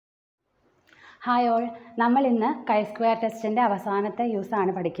Hi all, നമ്മൾ ഇന്ന് chi-square ടെസ്റ്റിൻ്റെ അവസാനത്തെ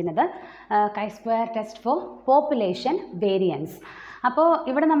യൂസാണ് പഠിക്കുന്നത്. chi-square test for population variance. അപ്പോൾ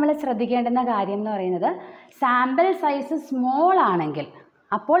ഇവിടെ നമ്മൾ ശ്രദ്ധിക്കേണ്ടുന്ന കാര്യം എന്ന് പറയുന്നത്, സാമ്പിൾ സൈസ് സ്മോൾ ആണെങ്കിൽ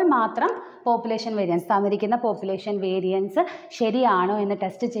അപ്പോൾ മാത്രം പോപ്പുലേഷൻ വേരിയൻസ്, തന്നിരിക്കുന്ന പോപ്പുലേഷൻ വേരിയൻസ് ശരിയാണോ എന്ന്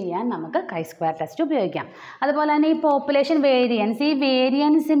ടെസ്റ്റ് ചെയ്യാൻ നമുക്ക് chi-square ടെസ്റ്റ് ഉപയോഗിക്കാം. അതുപോലെ തന്നെ ഈ പോപ്പുലേഷൻ വേരിയൻസ്, ഈ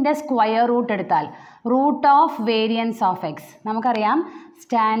വേരിയൻസിൻ്റെ സ്ക്വയർ റൂട്ട് എടുത്താൽ root of variance of X നമുക്കറിയാം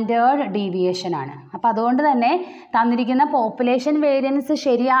സ്റ്റാൻഡേർഡ് ഡീവിയേഷൻ ആണ്. അപ്പോൾ അതുകൊണ്ട് തന്നെ തന്നിരിക്കുന്ന പോപ്പുലേഷൻ വേരിയൻസ്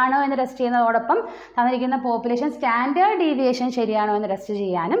ശരിയാണോ എന്ന് ടെസ്റ്റ് ചെയ്യുന്നതോടൊപ്പം തന്നിരിക്കുന്ന പോപ്പുലേഷൻ സ്റ്റാൻഡേർഡ് ഡീവിയേഷൻ ശരിയാണോ എന്ന് ടെസ്റ്റ്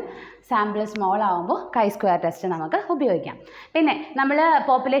ചെയ്യാനും സാമ്പിൾ സ്മോൾ ആകുമ്പോൾ chi-square ടെസ്റ്റ് നമുക്ക് ഉപയോഗിക്കാം. പിന്നെ നമ്മൾ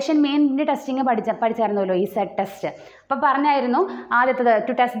പോപ്പുലേഷൻ മീനിൻ്റെ ടെസ്റ്റിങ് പഠിച്ചായിരുന്നല്ലോ, ഈ സെറ്റ് ടെസ്റ്റ്. അപ്പോൾ പറഞ്ഞായിരുന്നു ആദ്യത്തത്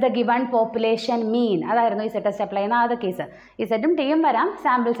to test the given population മീൻ, അതായിരുന്നു ഈ സെറ്റ് ടെസ്റ്റ് അപ്ലൈ ചെയ്യുന്ന ആദ്യ കേസ്. ഈ സെറ്റും ടിയും വരാം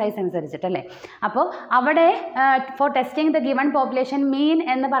സാമ്പിൾ സൈസ് അനുസരിച്ചിട്ടല്ലേ. അപ്പോൾ അവിടെ four testing the given population മീൻ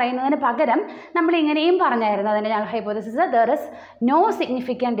എന്ന് പറയുന്നതിന് പകരം നമ്മൾ ഇങ്ങനെയും പറഞ്ഞായിരുന്നു, അതിൻ്റെ ഞങ്ങൾ hypothesis there is no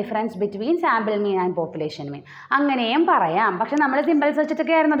significant difference between sample mean and population മീൻ, അങ്ങനെയും പറയാം. പക്ഷെ നമ്മൾ സിമ്പിൾസ്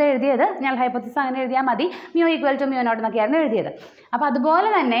വെച്ചിട്ടൊക്കെ ആയിരുന്നു അത് എഴുതിയത്. ഞങ്ങൾ ഹൈപ്പോത്തസിസ് അങ്ങനെ എഴുതിയാൽ മതി, mu equal to mu not എന്നൊക്കെയായിരുന്നു എഴുതിയത്. അപ്പോൾ അതുപോലെ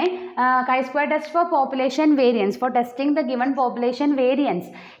തന്നെ chi-square test for population variance, four testing the given population variance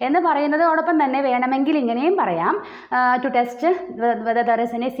എന്ന് പറയുന്നതോടൊപ്പം തന്നെ വേണമെങ്കിൽ ഇങ്ങനെയും പറയാം, to test whether there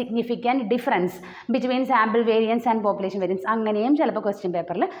is any significant difference between sample variance and population variance, അങ്ങനെയും ചിലപ്പോൾ ക്വസ്റ്റ്യൻ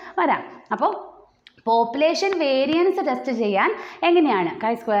പേപ്പറിൽ വരാം. അപ്പോൾ പോപ്പുലേഷൻ വേരിയൻസ് ടെസ്റ്റ് ചെയ്യാൻ എങ്ങനെയാണ്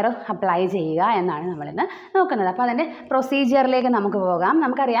chi-square അപ്ലൈ ചെയ്യുക എന്നാണ് നമ്മളിന്ന് നോക്കുന്നത്. അപ്പോൾ അതിൻ്റെ പ്രൊസീജിയറിലേക്ക് നമുക്ക് പോകാം.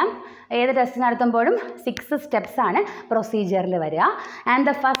 നമുക്കറിയാം ഏത് ടെസ്റ്റ് നടത്തുമ്പോഴും 6 സ്റ്റെപ്സാണ് പ്രൊസീജിയറിൽ വരിക. ആൻഡ്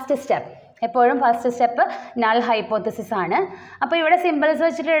ദ ഫസ്റ്റ് സ്റ്റെപ്പ്, എപ്പോഴും ഫസ്റ്റ് സ്റ്റെപ്പ് നൾ ഹൈപ്പോത്തസിസ് ആണ്. അപ്പോൾ ഇവിടെ സിമ്പിൾസ്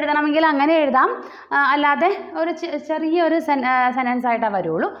വെച്ചിട്ട് എഴുതണമെങ്കിൽ അങ്ങനെ എഴുതാം, അല്ലാതെ ഒരു ചെറിയൊരു സെൻറ്റൻസ് ആയിട്ടാണ്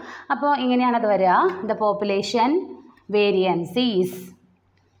വരുള്ളൂ. അപ്പോൾ ഇങ്ങനെയാണത് വരിക, the population variance is,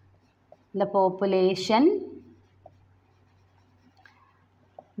 the population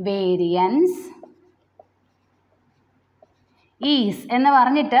variance is എന്ന്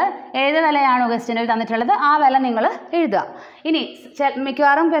പറഞ്ഞിട്ട് ഏത് വിലയാണോ ക്വസ്റ്റ്യനിൽ തന്നിട്ടുള്ളത് ആ വില നിങ്ങൾ എഴുതുക. ഇനി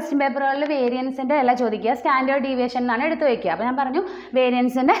മിക്കവാറും ക്വസ്റ്റ്യൻ പേപ്പറുകളിൽ വേരിയൻസിൻ്റെ വില ചോദിക്കുക, സ്റ്റാൻഡേർഡ് ഡീവിയേഷൻ എന്നാണ് എടുത്ത് വയ്ക്കുക. അപ്പോൾ ഞാൻ പറഞ്ഞു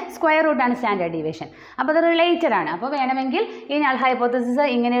വേരിയൻസിൻ്റെ സ്ക്വയർ റൂട്ടാണ് സ്റ്റാൻഡേർഡ് ഡീവിയേഷൻ. അപ്പോൾ അത് റിലേറ്റഡ് ആണ്. അപ്പോൾ വേണമെങ്കിൽ ഈ നൾ ഹൈപ്പോത്തസിസ്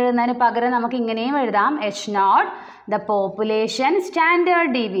ഇങ്ങനെ എഴുതുന്നതിന് പകരം നമുക്ക് ഇങ്ങനെയും എഴുതാം, H not the population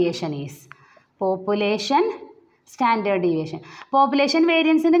standard deviation is, population standard deviation. Population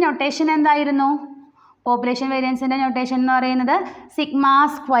വേരിയൻസിൻ്റെ notation എന്തായിരുന്നു? പോപ്പുലേഷൻ വേരിയൻസിൻ്റെ നൊട്ടേഷൻ എന്ന് പറയുന്നത് സിഗ്മ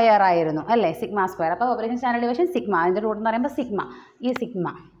സ്ക്വയർ ആയിരുന്നു അല്ലേ, സിഗ്മ സ്ക്വയർ. അപ്പോൾ പോപ്പുലേഷൻ സ്റ്റാൻഡേർഡ് ഡീവിയേഷൻ സിഗ്മ, അതിൻ്റെ റൂട്ട് എന്ന് പറയുമ്പോൾ സിഗ്മ, ഈ സിഗ്മ.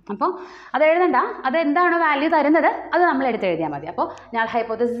 അപ്പോൾ അത് എഴുതണ്ട, അത് എന്താണോ വാല്യൂ തരുന്നത് അത് നമ്മൾ എടുത്ത് എഴുതിയാൽ മതി. അപ്പോൾ ഞാൻ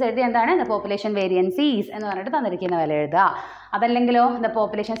ഹൈപ്പോത്തസിസ് എഴുതി എന്താണ്, ദ പോപ്പുലേഷൻ വേരിയൻസ് ഈസ് എന്ന് പറഞ്ഞിട്ട് തന്നിരിക്കുന്ന വില എഴുതുക. അതല്ലെങ്കിലോ the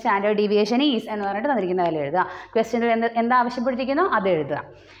population standard deviation is എന്ന് പറഞ്ഞിട്ട് തന്നിരിക്കുന്ന വില എഴുതുക. ക്വസ്റ്റ്യനിൽ എന്താ ആവശ്യപ്പെട്ടിരിക്കുന്നോ അത് എഴുതുക.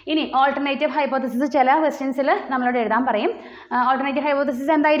 ഇനി ഓൾട്ടർനേറ്റീവ് ഹൈപ്പോത്തസിസ് ചില ക്വസ്റ്റ്യൻസിൽ നമ്മളോട് എഴുതാൻ പറയും. ഓൾട്ടർനേറ്റീവ്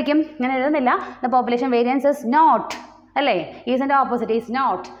ഹൈപ്പോത്തസിസ് എന്തായിരിക്കും? ഞാൻ എഴുതുന്നില്ല, the population variance is not അല്ലേ, ഈസിൻ്റെ ഓപ്പോസിറ്റ് ഈസ്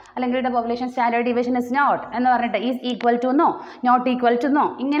നോട്ട്, അല്ലെങ്കിൽ the population standard deviation is not എന്ന് പറഞ്ഞിട്ട് is equal to know, not equal to know,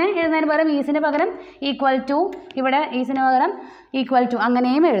 ഇങ്ങനെ എഴുതുന്നതിന് പകരം ഈസിന് പകരം ഈക്വൽ ടു, ഇവിടെ ഈസിന് പകരം ഈക്വൽ ടു,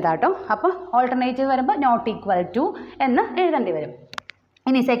 അങ്ങനെയും എഴുതാം കേട്ടോ. അപ്പോൾ ഓൾട്ടർനേറ്റീവ് വരുമ്പോൾ നോട്ട് ഈക്വൽ ടു എന്ന് എഴുതേണ്ടി വരും.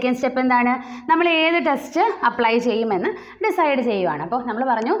 ഇനി സെക്കൻഡ് സ്റ്റെപ്പ് എന്താണ്? നമ്മൾ ഏത് ടെസ്റ്റ് അപ്ലൈ ചെയ്യുമെന്ന് ഡിസൈഡ് ചെയ്യുവാണ്. അപ്പോൾ നമ്മൾ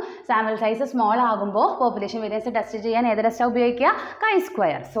പറഞ്ഞു സാമ്പിൾ സൈസ് സ്മോൾ ആകുമ്പോൾ പോപ്പുലേഷൻ വേരിയൻസ് ടെസ്റ്റ് ചെയ്യാൻ ഏത് ടെസ്റ്റാണ് ഉപയോഗിക്കുക?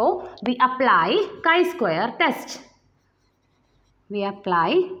 chi-square. So we apply chi-square test, V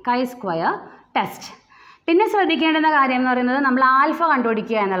apply chi-square test. പിന്നെ ശ്രദ്ധിക്കേണ്ടുന്ന കാര്യം എന്ന് പറയുന്നത് നമ്മൾ ആൽഫ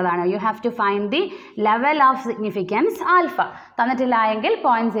കണ്ടുപിടിക്കുക എന്നുള്ളതാണ്. You have to find the level of significance alpha. തന്നിട്ടില്ല എങ്കിൽ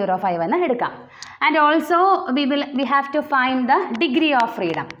 0.05 എന്ന് എടുക്കാം. And also we have to find the degree of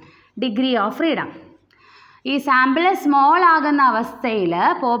freedom, degree of freedom. ഈ സാമ്പിൾ സ്മോൾ ആകുന്ന അവസ്ഥയിൽ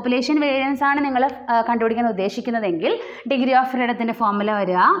പോപ്പുലേഷൻ വേരിയൻസ് ആണ് നിങ്ങൾ കണ്ടുപിടിക്കാൻ ഉദ്ദേശിക്കുന്നതെങ്കിൽ ഡിഗ്രി ഓഫ് ഫ്രീഡത്തിൻ്റെ ഫോർമുല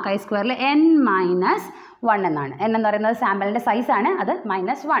വരിക chi-square n-1 എന്നാണ്. n എന്ന് പറയുന്നത് സാമ്പിളിൻ്റെ സൈസാണ്, അത്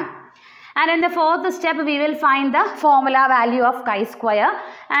 -1. And in the fourth step we will find the formula value of chi-square,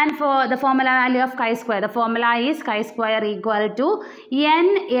 and for the formula value of chi-square, the formula is chi-square equal to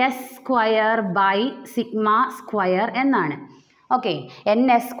ns square by sigma square എന്നാണ്. Okay,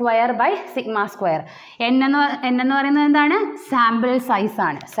 ns square by sigma square. n എന്ന് പറയുന്നത് എന്താണ്? Sample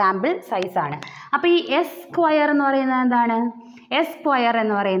സൈസാണ്, sample സൈസാണ്. അപ്പോൾ ഈ S square എന്ന് പറയുന്നത് എന്താണ്? എസ് സ്ക്വയർ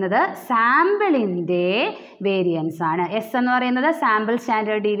എന്ന് പറയുന്നത് സാമ്പിളിൻ്റെ വേരിയൻസ് ആണ്. എസ് എന്ന് പറയുന്നത് സാമ്പിൾ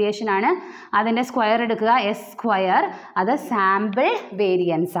സ്റ്റാൻഡേർഡ് ഡീവിയേഷൻ ആണ്, അതിൻ്റെ സ്ക്വയർ എടുക്കുക, എസ് സ്ക്വയർ, അത് സാമ്പിൾ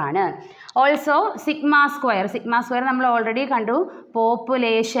വേരിയൻസ് ആണ്. Also sigma square, sigma square നമ്മൾ ഓൾറെഡി കണ്ടു,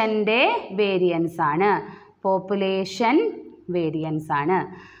 പോപ്പുലേഷൻ്റെ വേരിയൻസ് ആണ്, പോപ്പുലേഷൻ വേരിയൻസ് ആണ്.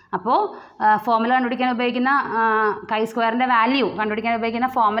 അപ്പോൾ ഫോർമുല കണ്ടുപിടിക്കാൻ ഉപയോഗിക്കുന്ന chi-squareൻ്റെ വാല്യൂ കണ്ടുപിടിക്കാൻ ഉപയോഗിക്കുന്ന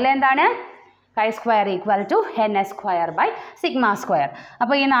ഫോർമുല എന്താണ്? chi square equal to ns square by sigma square.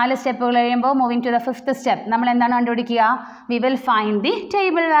 അപ്പോൾ ഈ 4 സ്റ്റെപ്പുകൾ കഴിയുമ്പോൾ moving to the 5th step നമ്മൾ എന്താണ് കണ്ടുപിടിക്കുക? We will find the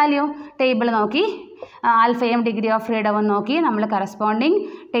table value. Table നോക്കി ആൽഫയും ഡിഗ്രി ഓഫ് ഫ്രീഡവും നോക്കി നമ്മൾ കറസ്പോണ്ടിങ്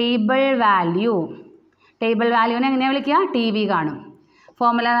ടേബിൾ വാല്യൂവിനെ എങ്ങനെയാണ് വിളിക്കുക? ടി വി കാണും.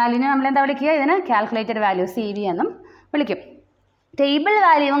 ഫോർമുല വാല്യൂവിനെ നമ്മൾ എന്താ വിളിക്കുക? ഇതിന് കാൽക്കുലേറ്റഡ് വാല്യൂ സി വി എന്നും വിളിക്കും. ടേബിൾ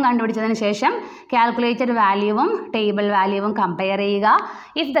വാല്യൂവും കണ്ടുപിടിച്ചതിന് ശേഷം കാൽക്കുലേറ്റഡ് വാല്യൂവും ടേബിൾ വാല്യൂവും കമ്പയർ ചെയ്യുക.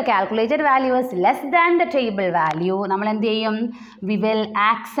 If the calculated value is less than the table value നമ്മൾ എന്ത് ചെയ്യും? We will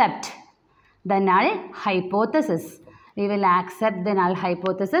accept the null hypothesis.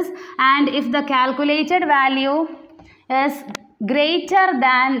 And if the calculated value is greater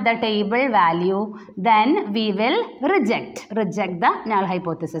than the table value, then we will reject the null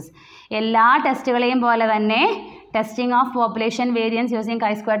hypothesis. എല്ലാ ടെസ്റ്റുകളെയും പോലെ തന്നെ testing of population variance using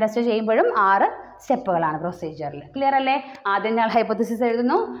chi square test ചെയ്യുമ്പോഴും 6 സ്റ്റെപ്പുകളാണ് പ്രൊസീജിയറിൽ. Clear അല്ലേ? ആദ്യം null hypothesis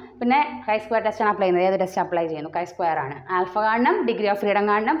എഴുതുന്നു, പിന്നെ chi square ടെസ്റ്റാണ് apply ചെയ്യുന്നത്. ഏത് ടെസ്റ്റ് അപ്ലൈ ചെയ്യുന്നു? chi square ആണ്. ആൽഫ കാണണം, ഡിഗ്രി ഓഫ് ഫ്രീഡം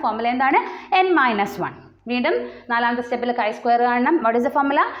കാണണം, ഫോർമുല എന്താണ്? n-1. വീണ്ടും 4ാമത്തെ സ്റ്റെപ്പിൽ chi square കാണണം. What is the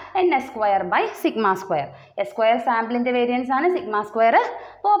formula? ns square by sigma square. s square സാമ്പിളിൻ്റെ variance ആണ്, സിഗ്മ സ്ക്വയർ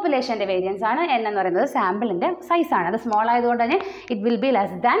പോപ്പുലേഷൻ്റെ വേരിയൻസ് ആണ്. n എന്ന് പറയുന്നത് സാമ്പിളിൻ്റെ സൈസാണ്. അത് സ്മോൾ ആയതുകൊണ്ട് തന്നെ it will be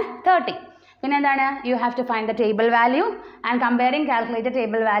less than 30. പിന്നെ എന്താണ്? You have to find the table value and comparing calculated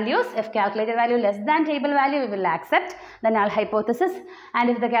table values. If calculated value less than table value we will accept the null hypothesis.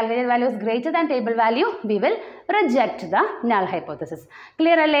 And if the calculated value is greater than table value we will reject the null hypothesis.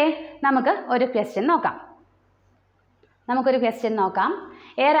 Clear അല്ലേ? നമുക്ക് ഒരു question നോക്കാം.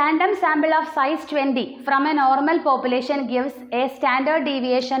 A random sample of size 20 from a normal population gives a standard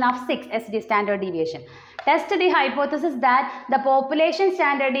deviation of 6 SD standard deviation. Test the hypothesis that the population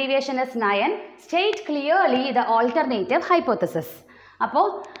standard deviation is 9. State clearly the alternative hypothesis. അപ്പോൾ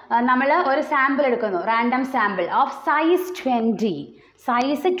നമ്മൾ ഒരു sample എടുക്കുന്നു, random sample of size 20.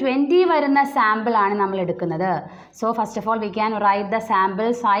 Size 20 വരുന്ന സാമ്പിളാണ് നമ്മൾ എടുക്കുന്നത്. So first of all we can write the sample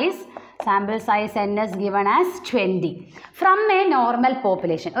size n is given as 20 from a normal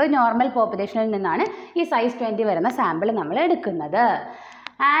population. ഒരു normal പോപ്പുലേഷനിൽ നിന്നാണ് ഈ സൈസ് 20 വരുന്ന സാമ്പിൾ നമ്മൾ എടുക്കുന്നത്.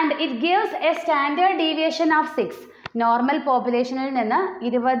 And it gives A standard deviation of 6. Normal പോപ്പുലേഷനിൽ നിന്ന്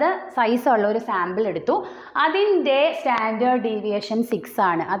 20 സൈസുള്ള ഒരു സാമ്പിൾ എടുത്തു, അതിൻ്റെ സ്റ്റാൻഡേർഡ് ഡീവിയേഷൻ 6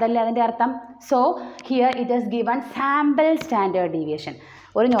 ആണ്. അതല്ലേ അതിൻ്റെ അർത്ഥം? So here it is given sample standard deviation.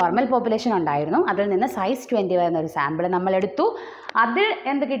 ഒരു നോർമൽ പോപ്പുലേഷൻ ഉണ്ടായിരുന്നു, അതിൽ നിന്ന് സൈസ് 20 വരുന്ന ഒരു സാമ്പിൾ നമ്മൾ എടുത്തു. അതിൽ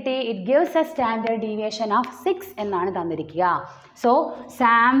എന്ത് കിട്ടി? It gives A standard deviation of 6 എന്നാണ് തന്നിരിക്കുക. So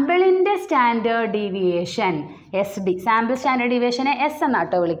സാമ്പിളിൻ്റെ standard deviation SD, sample standard ഡീവിയേഷനെ S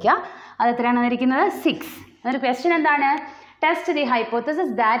എന്നാട്ടോ വിളിക്കുക. അത് എത്രയാണ് തന്നിരിക്കുന്നത്? 6. ഒരു ക്വസ്റ്റ്യൻ എന്താണ്? Test the hypothesis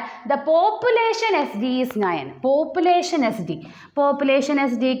that the population SD is 9. Population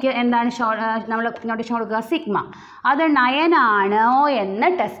SDക്ക് എന്താണ് നമ്മൾ നോട്ടേഷൻ കൊടുക്കുക? സിഗ്മ. അത് 9 ആണോ എന്ന്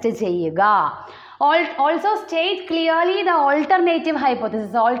ടെസ്റ്റ് ചെയ്യുക. Also state clearly the alternative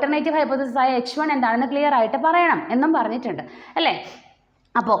hypothesis. Alternative hypothesis ആയ H1 എന്താണെന്ന് ക്ലിയർ ആയിട്ട് പറയണം എന്നും പറഞ്ഞിട്ടുണ്ട് അല്ലേ?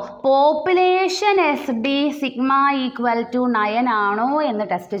 അപ്പോൾ population SD sigma equal to 9 ആണോ എന്ന്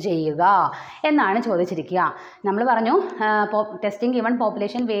ടെസ്റ്റ് ചെയ്യുക എന്നാണ് ചോദിച്ചിരിക്കുക. നമ്മൾ പറഞ്ഞു ടെസ്റ്റിംഗ് ഗിവൺ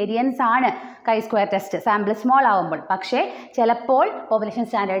പോപ്പുലേഷൻ വേരിയൻസ് ആണ് chi square test sample small ആകുമ്പോൾ. പക്ഷേ ചിലപ്പോൾ പോപ്പുലേഷൻ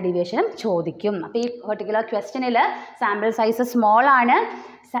സ്റ്റാൻഡേർഡ് ഡീവിയേഷനും ചോദിക്കും. അപ്പോൾ ഈ പെർട്ടിക്കുലർ ക്വസ്റ്റ്യനിൽ സാമ്പിൾ സൈസ് സ്മോൾ ആണ്,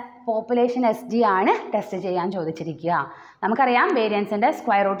 പോപ്പുലേഷൻ SD ആണ് ടെസ്റ്റ് ചെയ്യാൻ ചോദിച്ചിരിക്കുക. നമുക്കറിയാം വേരിയൻസിൻ്റെ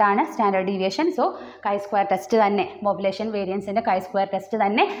സ്ക്വയർ റൂട്ടാണ് standard deviation. So chi square test തന്നെ, പോപ്പുലേഷൻ വേരിയൻസിൻ്റെ chi square ടെസ്റ്റ്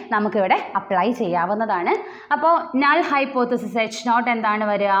തന്നെ നമുക്കിവിടെ അപ്ലൈ ചെയ്യാവുന്നതാണ്. അപ്പോൾ നൾ ഹൈപ്പോത്തസിസ് H0 എന്താണ്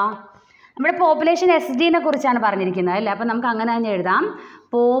വരിക? നമ്മുടെ പോപ്പുലേഷൻ SDനെ കുറിച്ചാണ് പറഞ്ഞിരിക്കുന്നത് അല്ലേ? അപ്പോൾ നമുക്ക് അങ്ങനെ തന്നെ എഴുതാം.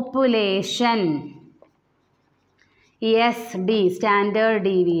 Population SD standard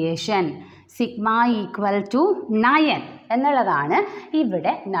deviation sigma equal to 9 എന്നുള്ളതാണ്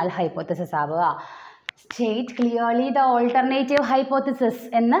ഇവിടെ നൾ ഹൈപ്പോത്തസിസ് ആവുക. State clearly the alternative hypothesis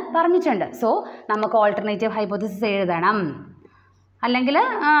എന്ന് പറഞ്ഞിട്ടുണ്ട്. സോ നമുക്ക് ഓൾട്ടർനേറ്റീവ് ഹൈപ്പോത്തസിസ് എഴുതണം. അല്ലെങ്കിൽ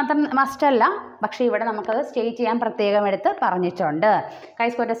അത്ര മസ്റ്റല്ല, പക്ഷേ ഇവിടെ നമുക്കത് സ്റ്റേറ്റ് ചെയ്യാൻ പ്രത്യേകം എടുത്ത് പറഞ്ഞിട്ടുണ്ട്. chi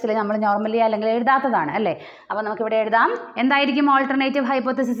square ടെസ്റ്റിൽ നമ്മൾ നോർമലി അല്ലെങ്കിൽ എഴുതാത്തതാണ് അല്ലേ? അപ്പോൾ നമുക്കിവിടെ എഴുതാം. എന്തായിരിക്കും ഓൾട്ടർനേറ്റീവ്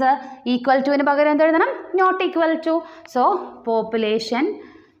ഹൈപ്പോത്തസിസ്? ഈക്വൽ ടുവിന് പകരം എന്ത് എഴുതണം? Not equal to. So population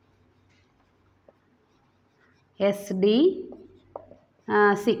SD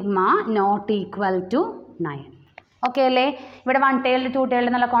sigma naught equal to 9. Okay അല്ലേ? ഇവിടെ 1 tailed 2 tailed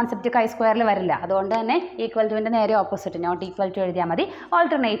എന്നുള്ള കോൺസെപ്റ്റ് chi squareൽ വരില്ല. അതുകൊണ്ട് തന്നെ ഈക്വൽ ടുവിൻ്റെ നേരെ ഓപ്പോസിറ്റ് നോട്ട് ഈക്വൽ ടു എഴുതിയാൽ മതി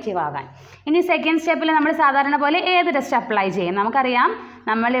ഓൾട്ടർനേറ്റീവ് ആകാൻ. ഇനി സെക്കൻഡ് സ്റ്റെപ്പിൽ നമ്മൾ സാധാരണ പോലെ ഏത് ടെസ്റ്റ് അപ്ലൈ ചെയ്യും? നമുക്കറിയാം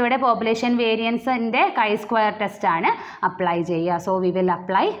നമ്മളിവിടെ പോപ്പുലേഷൻ വേരിയൻസിൻ്റെ chi square ടെസ്റ്റാണ് അപ്ലൈ ചെയ്യുക. So we will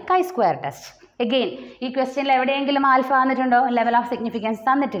apply chi square test. Again, ഈ ക്വസ്റ്റ്യനിൽ എവിടെയെങ്കിലും ആൽഫ തന്നിട്ടുണ്ടോ? ലെവൽ ഓഫ് സിഗ്നിഫിക്കൻസ്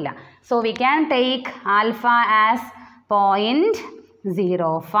തന്നിട്ടില്ല. So we can take alpha as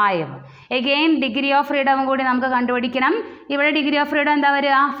 0.05. Again degree of freedom കൂടി നമുക്ക് കണ്ടുപിടിക്കണം. ഇവിടെ ഡിഗ്രി ഓഫ് ഫ്രീഡം എന്താ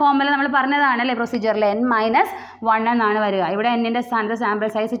വരിക? ഫോർമുല നമ്മൾ പറഞ്ഞതാണ് അല്ലേ പ്രൊസീജിയറിൽ n-1 എന്നാണ് വരിക. ഇവിടെ എന്നിൻ്റെ സ്ഥാനത്ത് സാമ്പിൾ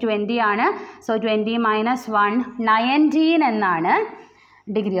സൈസ് 20 ആണ്. സോ 20 - 1 19 എന്നാണ്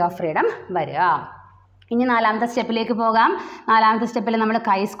ഡിഗ്രി ഓഫ് ഫ്രീഡം വരിക. ഇനി നാലാമത്തെ സ്റ്റെപ്പിലേക്ക് പോകാം. നാലാമത്തെ സ്റ്റെപ്പിൽ നമ്മൾ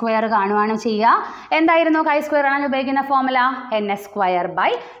കൈ സ്ക്വയർ കാണുവാണ് ചെയ്യുക. എന്തായിരുന്നു കൈ സ്ക്വയർ ആണ് ഉപയോഗിക്കുന്ന ഫോർമുല?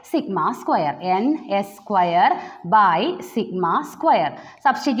 ns²/σ². ns²/σ².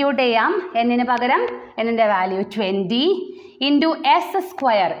 സബ്സ്റ്റിറ്റ്യൂട്ട് ചെയ്യാം. എന്നിന് പകരം എന്നിൻ്റെ വാല്യൂ 20 ഇൻറ്റു s².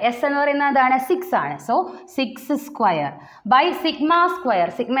 എസ് എന്ന് പറയുന്നത് എന്താണ്? 6 ആണ്. So 6² by σ².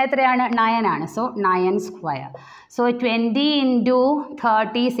 സിഗ്മ എത്രയാണ്? 9 ആണ്. So 9². So 20 into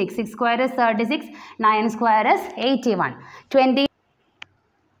 36. 6² is 36. 9² is 81. 20.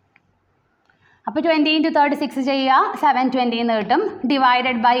 അപ്പോൾ 20 ഇൻറ്റു 36 ചെയ്യുക. 720 എന്ന് കിട്ടും.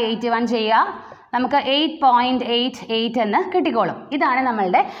 ഡിവൈഡഡ് ബൈ 81 ചെയ്യുക. നമുക്ക് 8.88 എന്ന് കിട്ടിക്കോളും. ഇതാണ്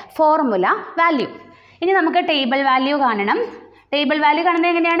നമ്മളുടെ ഫോർമുല വാല്യൂ. ഇനി നമുക്ക് ടേബിൾ വാല്യൂ കാണണം. ടേബിൾ വാല്യൂ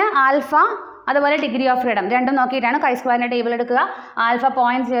കാണുന്നത് എങ്ങനെയാണ്? ആൽഫ അതുപോലെ ഡിഗ്രി ഓഫ് ഫ്രീഡം രണ്ടും നോക്കിയിട്ടാണ് കൈ സ്ക്വയറിൻ്റെ ടേബിൾ എടുക്കുക. Alpha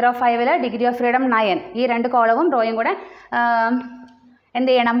 0.05 degree of freedom 9. ഈ രണ്ട് കോളവും റോയും കൂടെ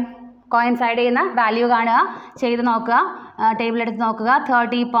എന്ത് ചെയ്യണം? കോയിൻസൈഡ് ചെയ്യുന്ന വാല്യൂ കാണുക, ചെയ്ത് നോക്കുക, ടേബിൾ എടുത്ത് നോക്കുക.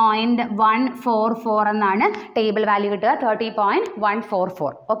 30.144 എന്നാണ് ടേബിൾ വാല്യൂ കിട്ടുക.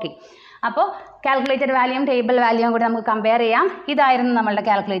 30.144. ഓക്കെ. അപ്പോൾ കാൽക്കുലേറ്റഡ് വാല്യൂയും ടേബിൾ വാല്യൂയും കൂടി നമുക്ക് കമ്പയർ ചെയ്യാം. ഇതായിരുന്നു നമ്മളുടെ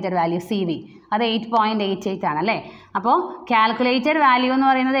കാൽക്കുലേറ്റഡ് വാല്യൂ CV. അത് 8.88 ആണ് അല്ലേ. അപ്പോൾ കാൽക്കുലേറ്റഡ് വാല്യൂ എന്ന്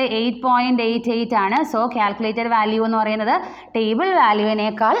പറയുന്നത് 8.88 ആണ്. സോ കാൽക്കുലേറ്റഡ് വാല്യൂ എന്ന് പറയുന്നത് ടേബിൾ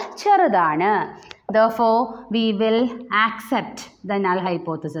വാല്യൂവിനേക്കാൾ ചെറുതാണ്. Therefore, we will accept the null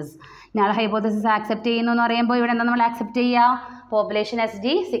hypothesis. Null hypothesis accept ചെയ്യുന്നു എന്ന് പറയുമ്പോൾ ഇവിടെ എന്താ നമ്മൾ accept ചെയ്യുക? പോപ്പുലേഷൻ SG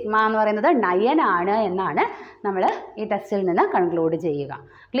സിഗ്മ എന്ന് പറയുന്നത് 9 ആണ് എന്നാണ് നമ്മൾ ഈ ടെസ്റ്റിൽ നിന്ന് കൺക്ലൂഡ് ചെയ്യുക.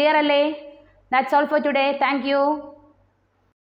 ക്ലിയർ അല്ലേ? That's all for today. Thank you.